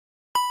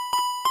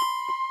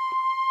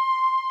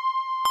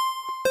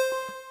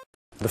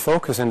The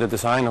focus in the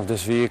design of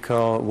this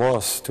vehicle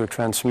was to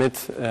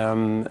transmit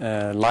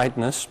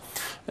lightness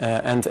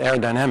and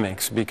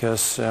aerodynamics,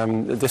 because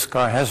this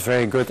car has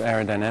very good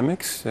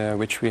aerodynamics,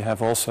 which we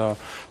have also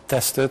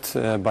tested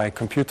by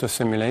computer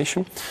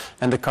simulation,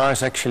 and the car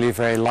is actually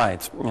very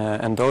light.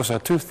 And those are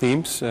two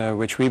themes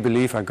which we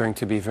believe are going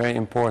to be very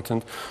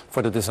important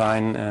for the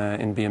design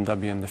in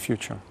BMW in the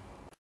future.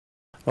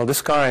 Well,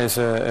 this car is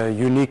a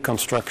unique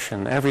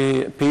construction.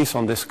 Every piece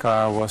on this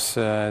car was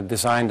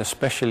designed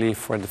especially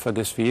for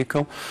this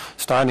vehicle,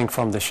 starting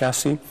from the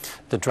chassis,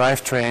 the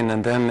drivetrain,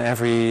 and then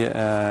every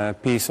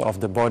piece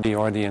of the body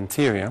or the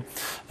interior.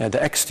 The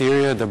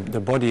exterior, the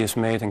body is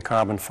made in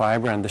carbon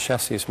fiber and the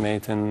chassis is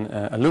made in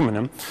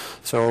aluminum.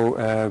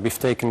 So we've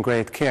taken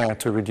great care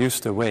to reduce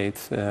the weight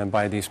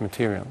by these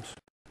materials.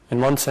 In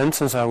one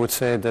sentence, I would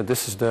say that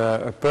this is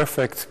the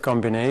perfect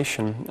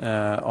combination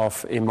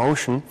of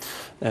emotion,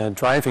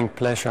 driving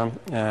pleasure,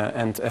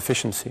 and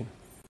efficiency.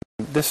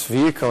 This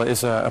vehicle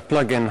is a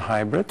plug-in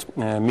hybrid,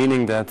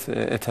 meaning that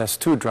it has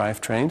two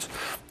drivetrains.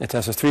 It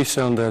has a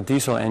 3-cylinder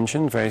diesel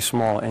engine, very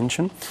small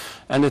engine,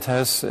 and it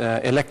has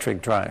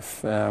electric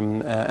drive.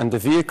 And the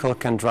vehicle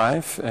can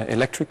drive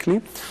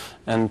electrically.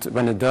 And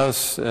when it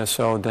does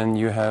so, then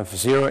you have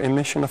zero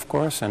emission, of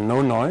course, and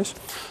no noise.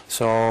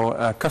 So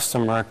a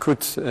customer could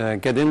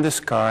get in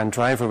this car and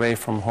drive away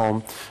from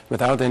home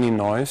without any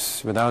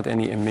noise, without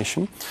any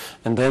emission.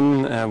 And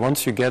then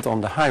once you get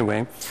on the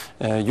highway,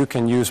 you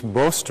can use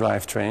both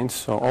drivetrains,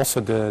 so also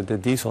the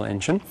diesel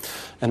engine.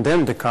 And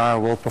then the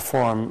car will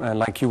perform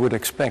like you would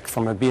expect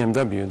from a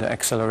BMW. The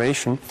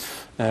acceleration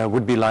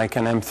would be like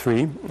an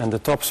M3, and the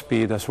top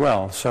speed as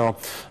well. So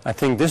I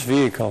think this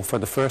vehicle for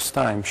the first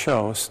time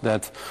shows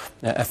that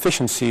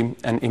efficiency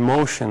and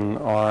emotion,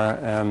 or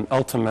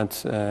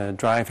ultimate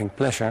driving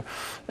pleasure,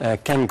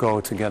 can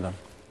go together.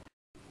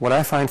 What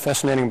I find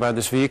fascinating about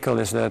this vehicle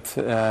is that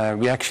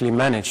we actually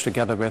managed,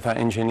 together with our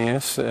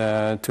engineers,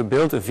 to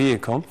build a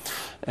vehicle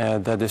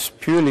that is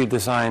purely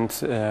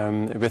designed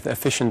with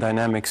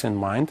EfficientDynamics in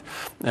mind,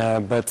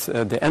 but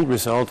the end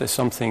result is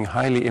something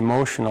highly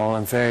emotional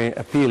and very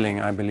appealing,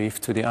 I believe,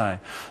 to the eye.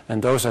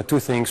 And those are two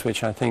things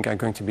which I think are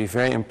going to be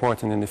very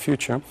important in the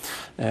future,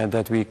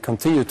 that we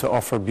continue to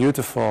offer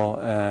beautiful,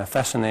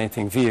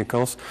 fascinating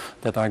vehicles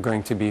that are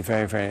going to be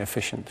very, very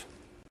efficient.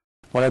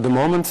 Well, at the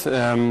moment,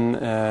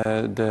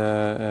 the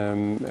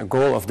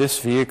goal of this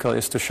vehicle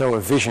is to show a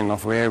vision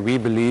of where we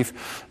believe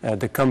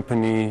the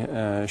company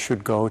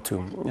should go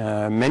to.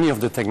 Many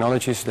of the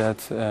technologies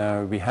that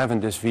we have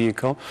in this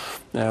vehicle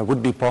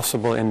would be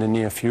possible in the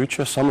near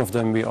future. Some of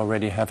them we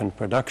already have in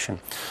production.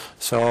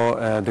 So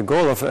the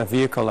goal of a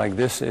vehicle like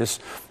this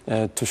is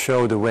to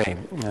show the way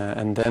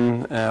and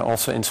then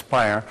also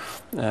inspire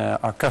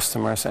our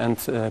customers and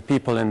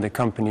people in the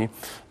company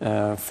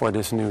for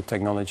these new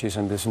technologies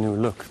and this new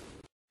look.